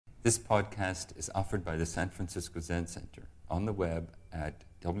This podcast is offered by the San Francisco Zen Center on the web at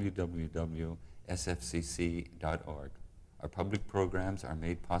www.sfcc.org. Our public programs are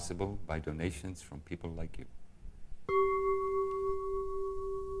made possible by donations from people like you.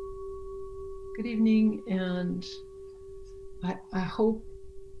 Good evening, and I hope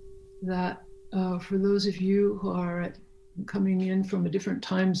that for those of you who are coming in from a different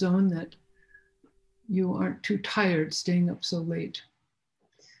time zone, that you aren't too tired staying up so late.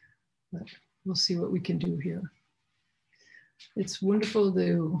 But we'll see what we can do here. It's wonderful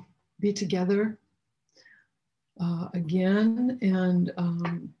to be together again, and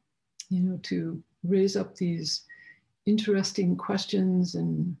to raise up these interesting questions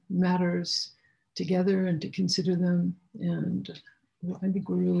and matters together and to consider them. And I think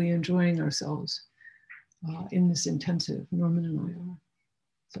we're really enjoying ourselves in this intensive. Norman and I are.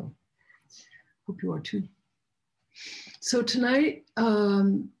 So hope you are too. So tonight,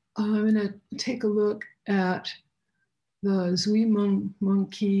 I'm going to take a look at the Zui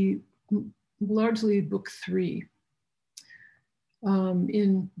Monkey, largely book 3.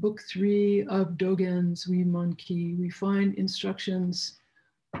 In book 3 of Dogen Zui Monkey, we find instructions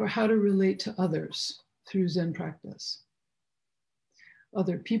for how to relate to others through Zen practice.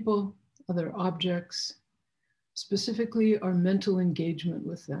 Other people, other objects, specifically our mental engagement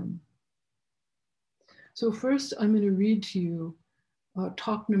with them. So first, I'm going to read to you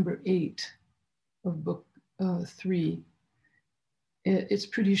talk number 8 of book 3. It's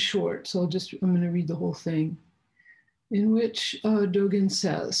pretty short, so I'm going to read the whole thing, in which Dogen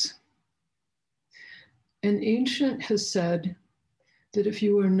says, "An ancient has said that if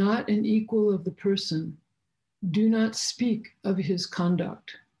you are not an equal of the person, do not speak of his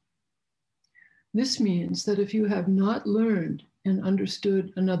conduct. This means that if you have not learned and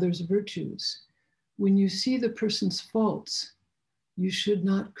understood another's virtues, when you see the person's faults, you should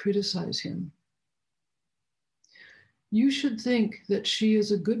not criticize him. You should think that she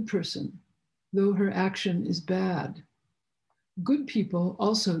is a good person, though her action is bad. Good people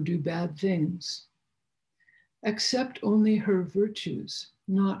also do bad things. Accept only her virtues,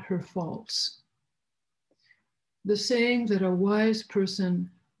 not her faults. The saying that a wise person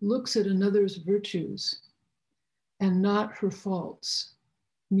looks at another's virtues and not her faults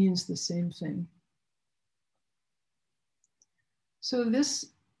means the same thing." So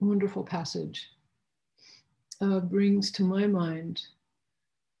this wonderful passage brings to my mind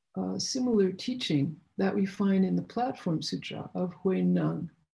a similar teaching that we find in the Platform Sutra of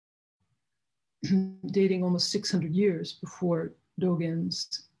Huineng, dating almost 600 years before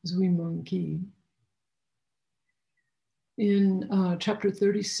Dogen's Zui Monkey. In chapter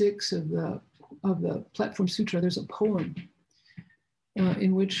 36 of the Platform Sutra, there's a poem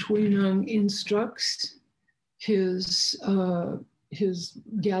in which Huineng instructs his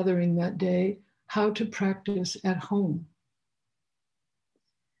gathering that day how to practice at home.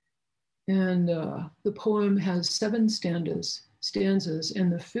 And the poem has 7 stanzas, and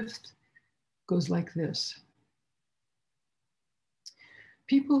the 5th goes like this.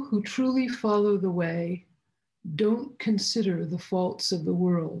 People who truly follow the way don't consider the faults of the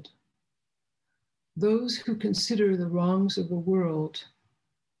world. Those who consider the wrongs of the world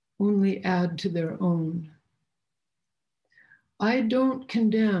only add to their own. I don't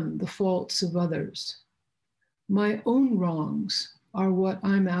condemn the faults of others. My own wrongs are what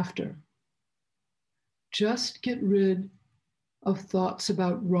I'm after. Just get rid of thoughts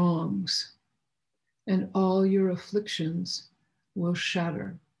about wrongs, and all your afflictions will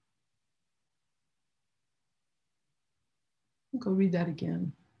shatter. I'll read that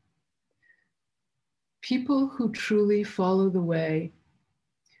again. People who truly follow the way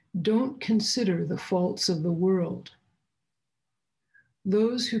don't consider the faults of the world.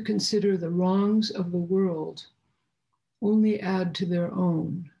 Those who consider the wrongs of the world only add to their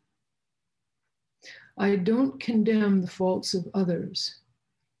own. I don't condemn the faults of others.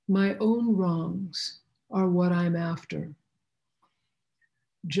 My own wrongs are what I'm after.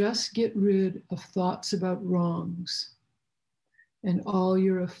 Just get rid of thoughts about wrongs, and all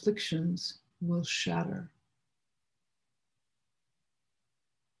your afflictions will shatter."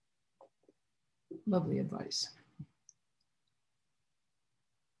 Lovely advice.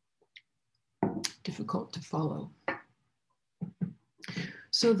 Difficult to follow.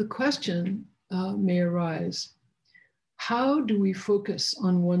 So the question may arise, how do we focus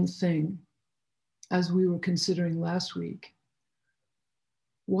on one thing, as we were considering last week,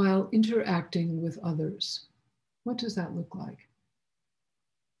 while interacting with others? What does that look like?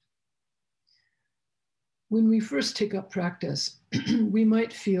 When we first take up practice, we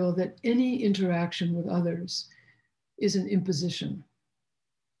might feel that any interaction with others is an imposition.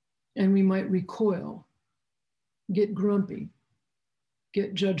 And we might recoil, get grumpy,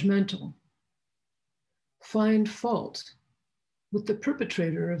 get judgmental, find fault with the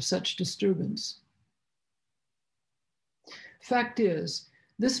perpetrator of such disturbance. Fact is,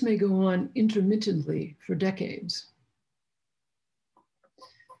 this may go on intermittently for decades.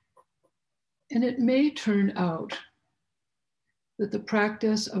 And it may turn out that the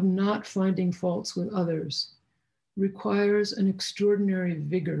practice of not finding faults with others requires an extraordinary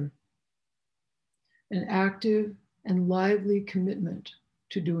vigor, an active and lively commitment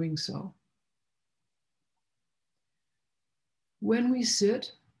to doing so. When we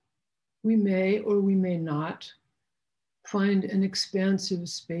sit, we may or we may not find an expansive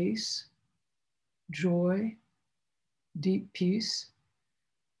space, joy, deep peace,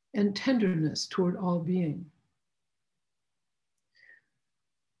 and tenderness toward all being.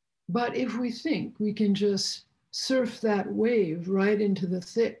 But if we think we can just surf that wave right into the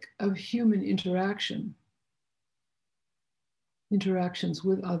thick of human interactions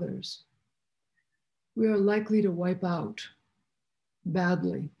with others, we are likely to wipe out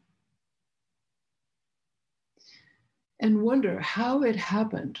badly and wonder how it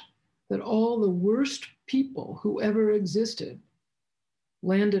happened that all the worst people who ever existed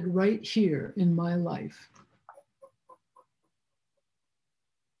landed right here in my life.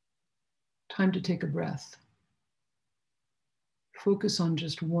 Time to take a breath. Focus on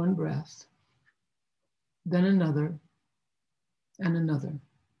just one breath, then another, and another.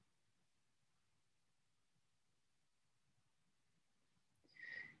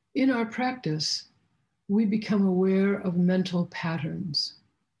 In our practice, we become aware of mental patterns.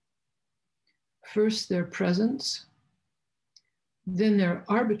 First, their presence, then their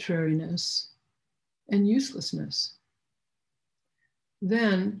arbitrariness and uselessness.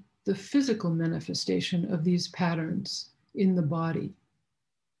 Then the physical manifestation of these patterns in the body.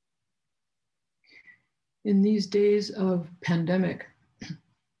 In these days of pandemic,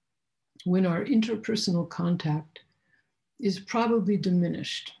 when our interpersonal contact is probably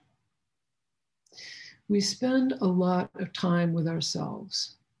diminished, we spend a lot of time with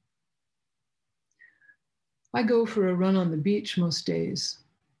ourselves. I go for a run on the beach most days,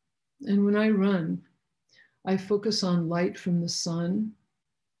 and when I run, I focus on light from the sun,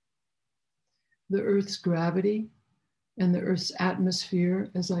 the Earth's gravity, and the Earth's atmosphere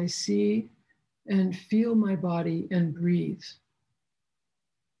as I see and feel my body and breathe.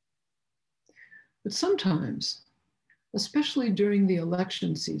 But sometimes, especially during the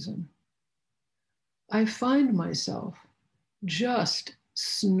election season, I find myself just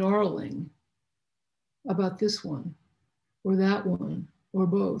snarling about this one, or that one, or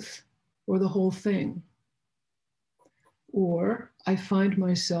both, or the whole thing. Or I find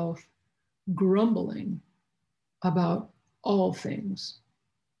myself grumbling about all things.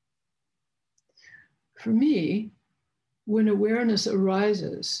 For me, when awareness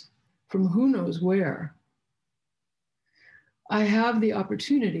arises from who knows where, I have the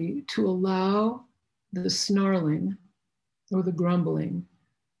opportunity to allow the snarling or the grumbling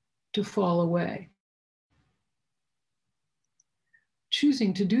to fall away.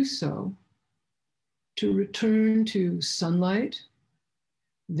 Choosing to do so, to return to sunlight,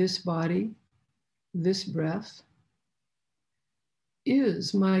 this body, this breath,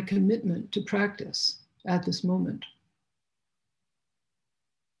 is my commitment to practice at this moment.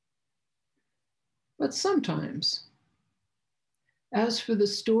 But sometimes, as for the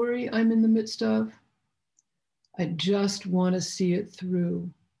story I'm in the midst of, I just want to see it through.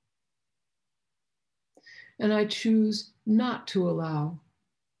 And I choose not to allow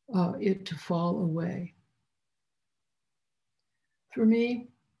it to fall away. For me,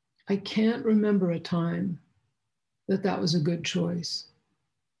 I can't remember a time that was a good choice.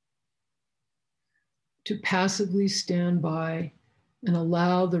 To passively stand by and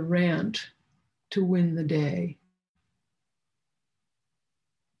allow the rant to win the day.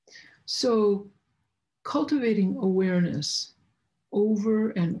 So, cultivating awareness over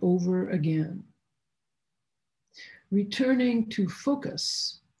and over again, returning to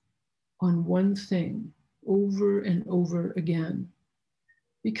focus on one thing over and over again,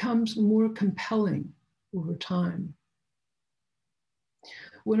 becomes more compelling over time.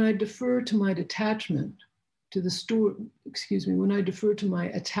 When I defer to my attachment to the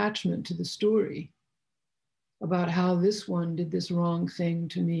story about how this one did this wrong thing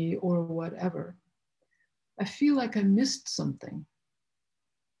to me or whatever, I feel like I missed something.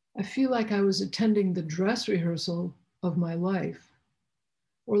 I feel like I was attending the dress rehearsal of my life,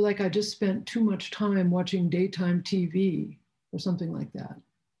 or like I just spent too much time watching daytime TV or something like that.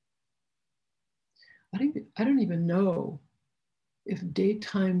 I don't even know if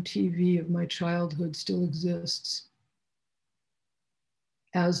daytime TV of my childhood still exists,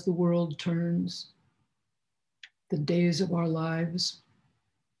 as the world turns, the days of our lives.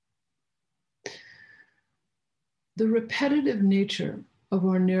 The repetitive nature of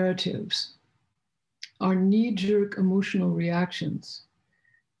our narratives, our knee-jerk emotional reactions,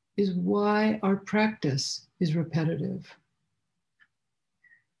 is why our practice is repetitive.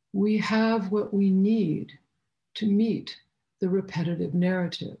 We have what we need to meet the repetitive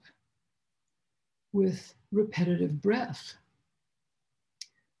narrative with repetitive breath,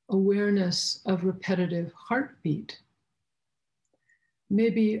 awareness of repetitive heartbeat,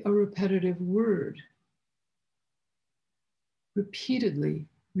 maybe a repetitive word, repeatedly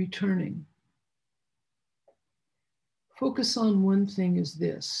returning. Focus on one thing is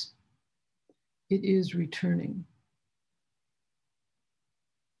this: it is returning.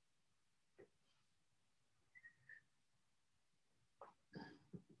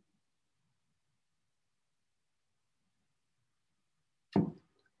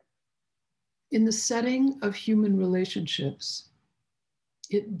 In the setting of human relationships,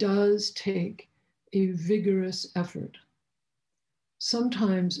 it does take a vigorous effort,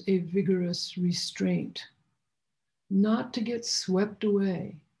 sometimes a vigorous restraint, not to get swept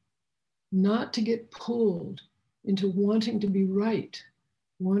away, not to get pulled into wanting to be right,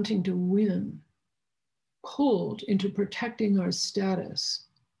 wanting to win, pulled into protecting our status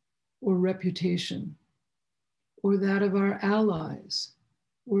or reputation, or that of our allies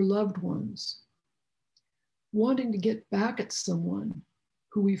or loved ones, wanting to get back at someone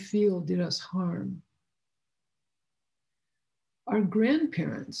who we feel did us harm. Our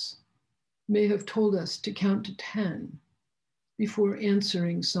grandparents may have told us to count to 10 before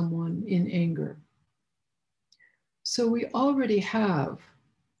answering someone in anger. So we already have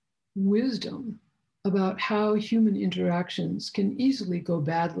wisdom about how human interactions can easily go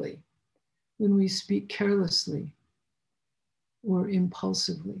badly when we speak carelessly or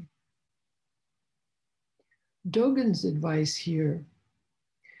impulsively. Dogen's advice here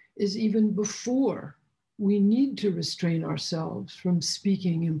is even before we need to restrain ourselves from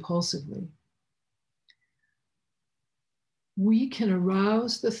speaking impulsively. We can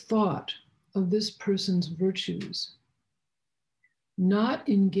arouse the thought of this person's virtues, not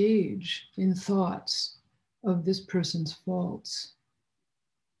engage in thoughts of this person's faults.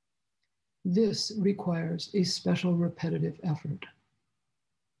 This requires a special repetitive effort.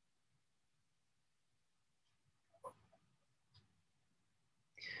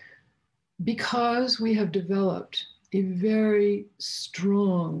 Because we have developed a very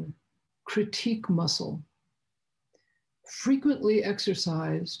strong critique muscle, frequently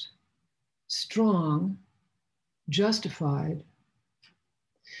exercised, strong, justified,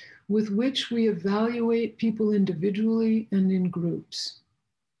 with which we evaluate people individually and in groups,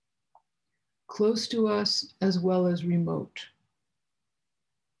 close to us as well as remote.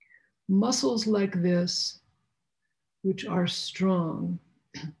 Muscles like this, which are strong,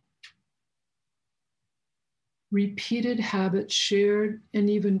 repeated habits shared and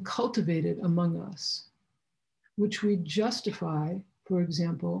even cultivated among us, which we justify, for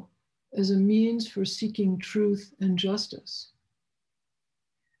example, as a means for seeking truth and justice.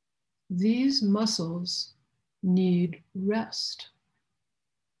 These muscles need rest.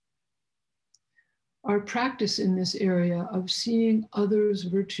 Our practice in this area of seeing others'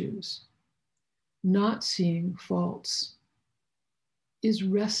 virtues, not seeing faults, is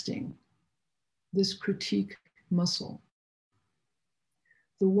resting this critique muscle,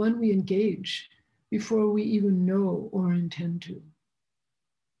 the one we engage before we even know or intend to.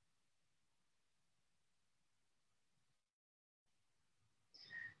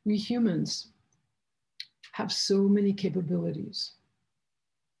 We humans have so many capabilities,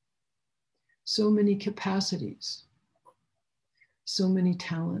 so many capacities, so many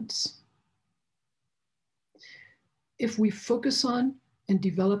talents. If we focus on and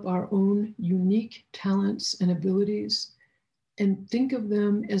develop our own unique talents and abilities and think of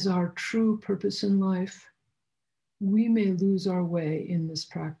them as our true purpose in life, we may lose our way in this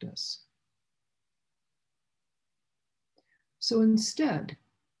practice. So instead,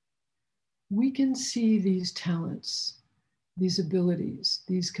 we can see these talents, these abilities,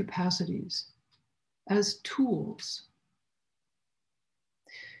 these capacities as tools.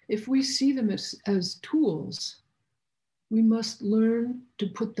 If we see them as tools, we must learn to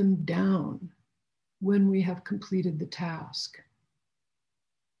put them down when we have completed the task.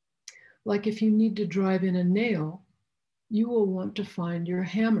 Like if you need to drive in a nail, you will want to find your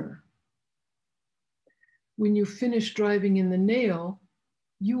hammer. When you finish driving in the nail,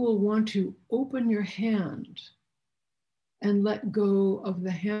 you will want to open your hand and let go of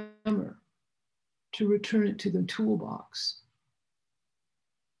the hammer to return it to the toolbox.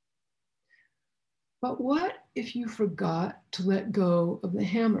 But what if you forgot to let go of the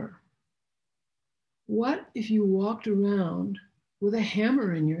hammer? What if you walked around with a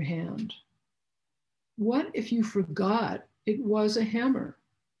hammer in your hand? What if you forgot it was a hammer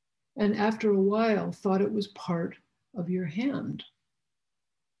and after a while thought it was part of your hand?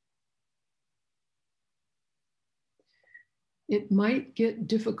 It might get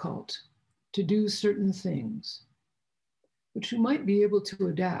difficult to do certain things, but you might be able to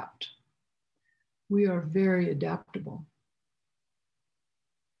adapt. We are very adaptable.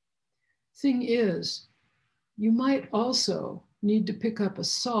 Thing is, you might also need to pick up a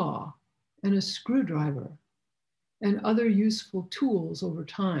saw and a screwdriver and other useful tools over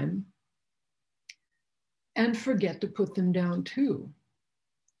time and forget to put them down too,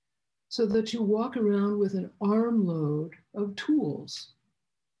 so that you walk around with an armload of tools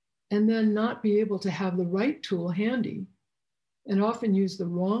and then not be able to have the right tool handy and often use the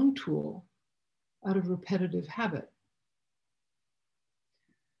wrong tool out of repetitive habit.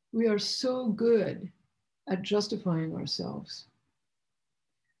 We are so good at justifying ourselves,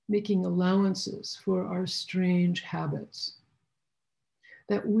 making allowances for our strange habits,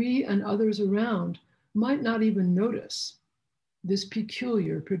 that we and others around might not even notice this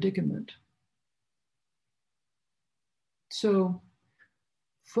peculiar predicament. So,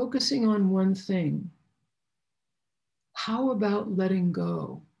 focusing on one thing, how about letting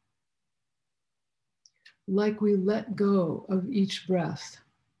go? Like we let go of each breath.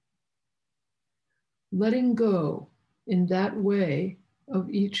 Letting go in that way of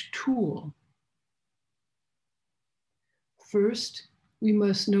each tool. First, we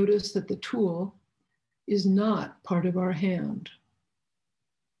must notice that the tool is not part of our hand.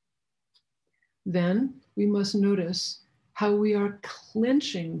 Then we must notice how we are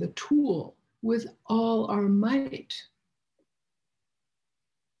clenching the tool with all our might.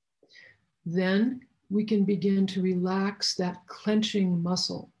 Then we can begin to relax that clenching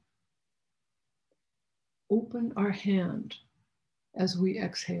muscle. Open our hand as we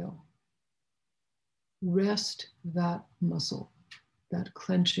exhale. Rest that muscle, that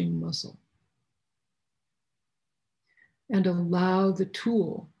clenching muscle. And allow the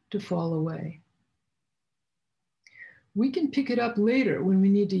tool to fall away. We can pick it up later when we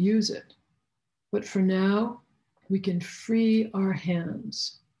need to use it, but for now, we can free our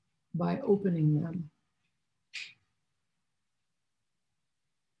hands by opening them.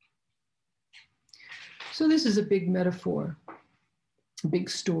 So this is a big metaphor, a big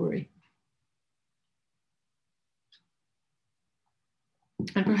story.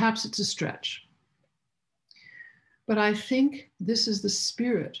 And perhaps it's a stretch. But I think this is the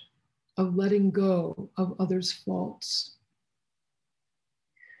spirit of letting go of others' faults.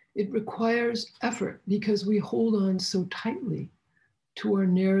 It requires effort because we hold on so tightly to our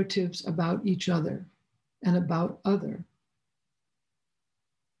narratives about each other and about other.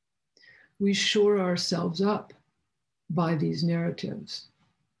 We shore ourselves up by these narratives.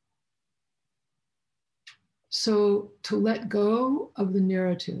 So to let go of the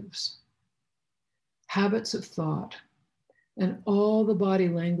narratives, habits of thought, and all the body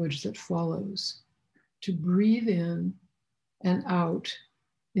language that follows, to breathe in and out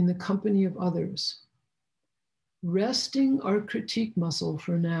in the company of others, resting our critique muscle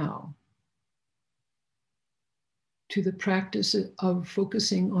for now, to the practice of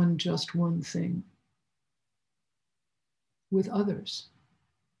focusing on just one thing with others,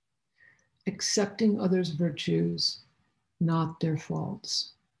 accepting others' virtues, not their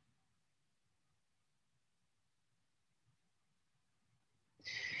faults.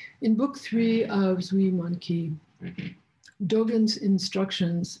 In Book 3 of Zui Manki, Dogen's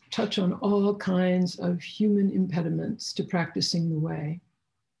instructions touch on all kinds of human impediments to practicing the way,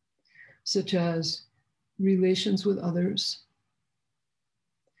 such as relations with others,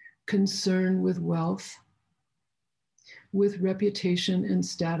 concern with wealth, with reputation and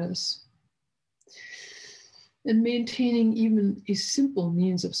status, and maintaining even a simple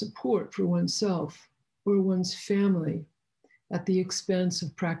means of support for oneself or one's family at the expense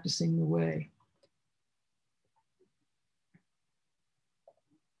of practicing the way.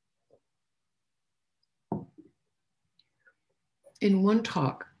 In one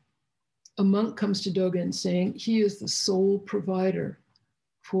talk, a monk comes to Dogen saying he is the sole provider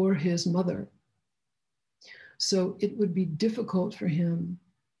for his mother. So it would be difficult for him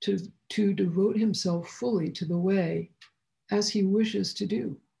to devote himself fully to the way as he wishes to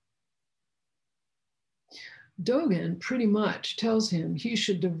do. Dogen pretty much tells him he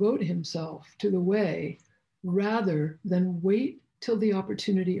should devote himself to the way rather than wait till the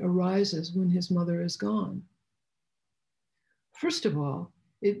opportunity arises when his mother is gone. First of all,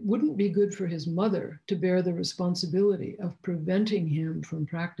 it wouldn't be good for his mother to bear the responsibility of preventing him from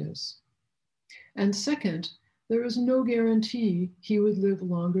practice. And second, there is no guarantee he would live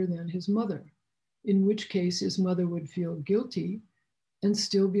longer than his mother, in which case his mother would feel guilty and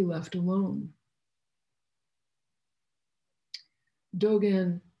still be left alone.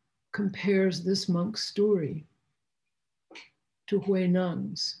 Dogen compares this monk's story to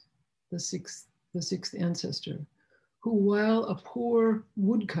Huineng's, the sixth ancestor, who, while a poor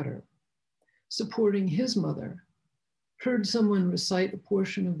woodcutter supporting his mother, heard someone recite a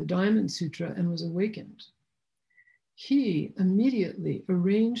portion of the Diamond Sutra and was awakened. He immediately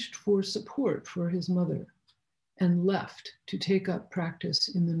arranged for support for his mother and left to take up practice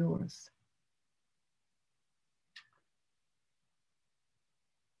in the north.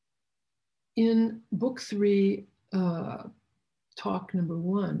 In book 3, talk number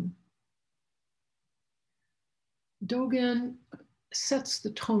 1, Dogen sets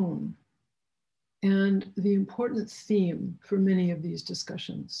the tone and the important theme for many of these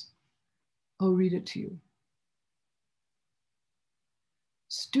discussions. I'll read it to you.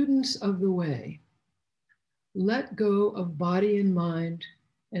 Students of the way, let go of body and mind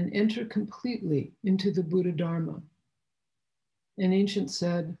and enter completely into the Buddha Dharma. An ancient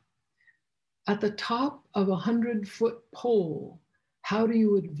said, at the top of a 100-foot pole, how do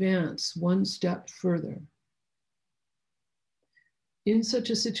you advance one step further? In such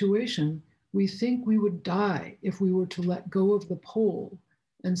a situation, we think we would die if we were to let go of the pole,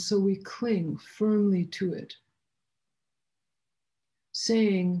 and so we cling firmly to it.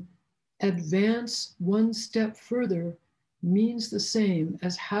 Saying, advance one step further means the same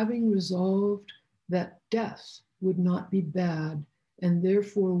as having resolved that death would not be bad, and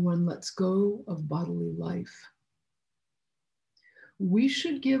therefore one lets go of bodily life. We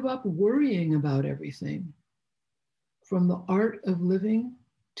should give up worrying about everything, from the art of living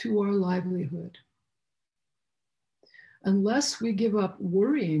to our livelihood. Unless we give up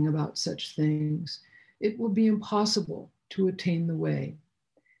worrying about such things, it will be impossible to attain the way,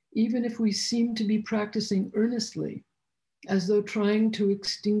 even if we seem to be practicing earnestly, as though trying to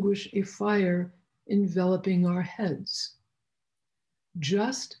extinguish a fire enveloping our heads.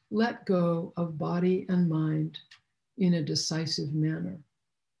 Just let go of body and mind in a decisive manner.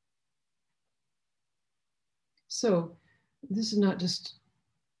 So, this is not just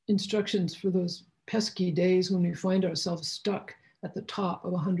instructions for those pesky days when we find ourselves stuck at the top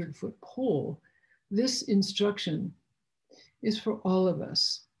of a 100-foot pole. This instruction is for all of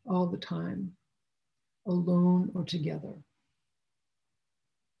us, all the time, alone or together.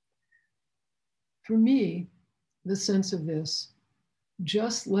 For me, the sense of this,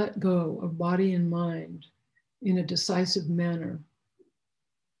 just let go of body and mind in a decisive manner,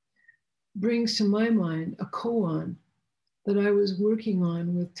 brings to my mind a koan that I was working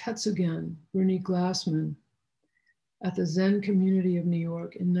on with Tetsugen Bernie Glassman at the Zen Community of New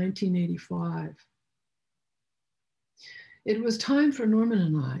York in 1985. It was time for Norman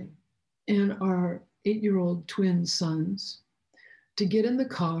and I and our 8-year-old twin sons to get in the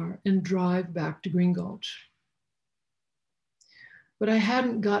car and drive back to Green Gulch. But I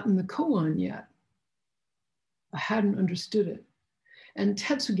hadn't gotten the koan yet. I hadn't understood it. And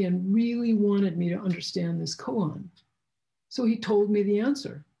Tetsugen really wanted me to understand this koan. So he told me the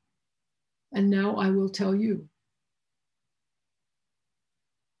answer. And now I will tell you.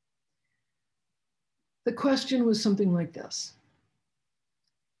 The question was something like this.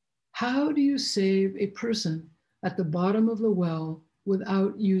 How do you save a person at the bottom of the well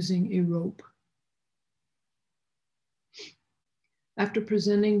without using a rope? After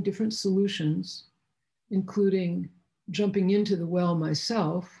presenting different solutions, including jumping into the well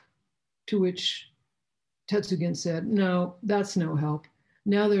myself, to which Tetsugen said, no, that's no help.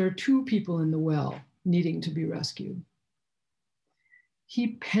 Now there are 2 people in the well needing to be rescued.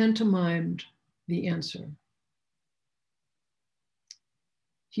 He pantomimed the answer.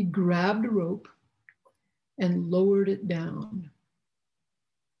 He grabbed a rope and lowered it down.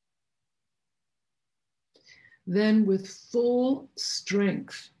 Then with full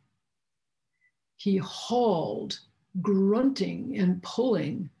strength, he hauled, grunting and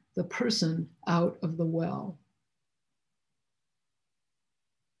pulling the person out of the well.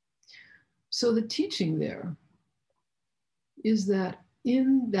 So the teaching there is that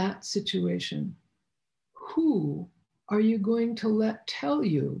in that situation, who are you going to let tell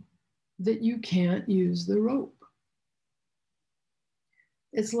you that you can't use the rope?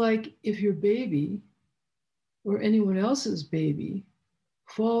 It's like if your baby or anyone else's baby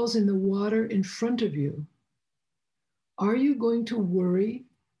falls in the water in front of you Are you going to worry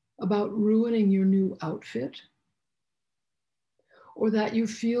about ruining your new outfit? Or that you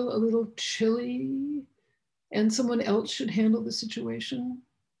feel a little chilly and someone else should handle the situation?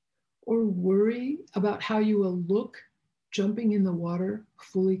 Or worry about how you will look jumping in the water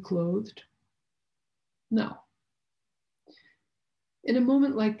fully clothed? No. In a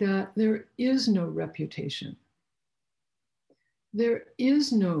moment like that, there is no reputation. There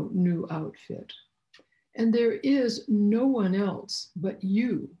is no new outfit. And there is no one else but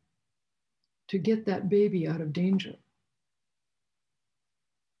you to get that baby out of danger.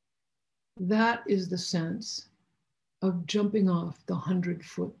 That is the sense of jumping off the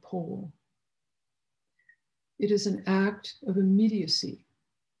 100-foot pole. It is an act of immediacy,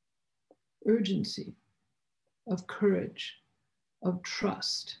 urgency, of courage, of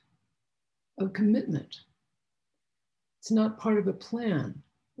trust, of commitment. It's not part of a plan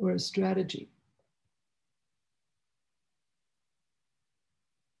or a strategy.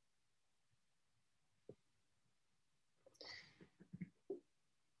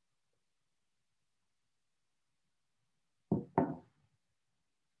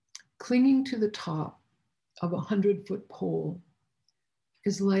 Clinging to the top of a 100-foot pole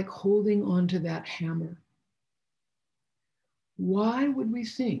is like holding onto that hammer. Why would we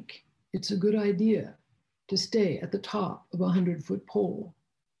think it's a good idea to stay at the top of a 100-foot pole?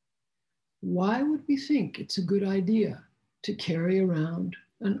 Why would we think it's a good idea to carry around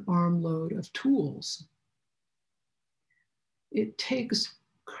an armload of tools? It takes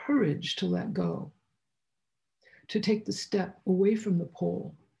courage to let go, to take the step away from the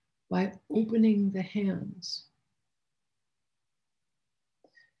pole by opening the hands.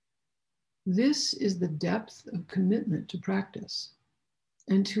 This is the depth of commitment to practice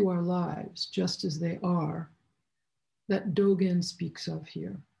and to our lives, just as they are, that Dogen speaks of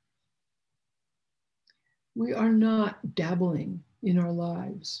here. We are not dabbling in our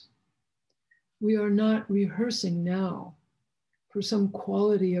lives. We are not rehearsing now for some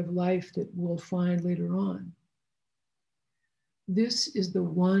quality of life that we'll find later on. This is the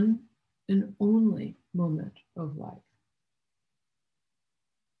one and only moment of life.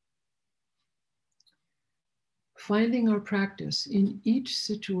 Finding our practice in each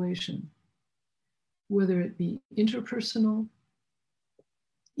situation, whether it be interpersonal,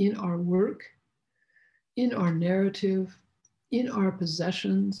 in our work, in our narrative, in our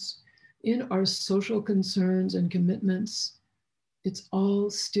possessions, in our social concerns and commitments, it's all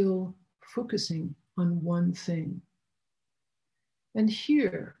still focusing on one thing. And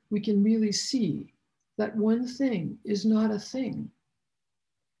here we can really see that one thing is not a thing.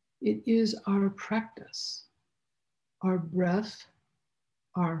 It is our practice, our breath,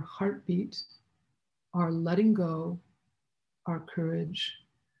 our heartbeat, our letting go, our courage,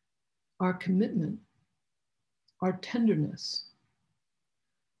 our commitment, our tenderness,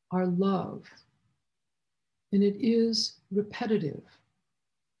 our love. And it is repetitive,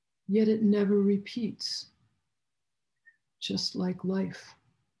 yet it never repeats, just like life.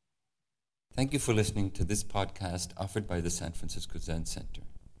 Thank you for listening to this podcast offered by the San Francisco Zen Center.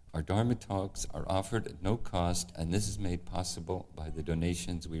 Our Dharma talks are offered at no cost, and this is made possible by the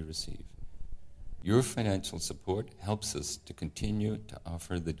donations we receive. Your financial support helps us to continue to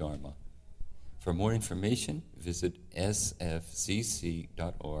offer the Dharma. For more information, visit sfzc.org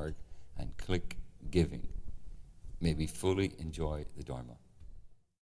and click Giving. May we fully enjoy the Dharma.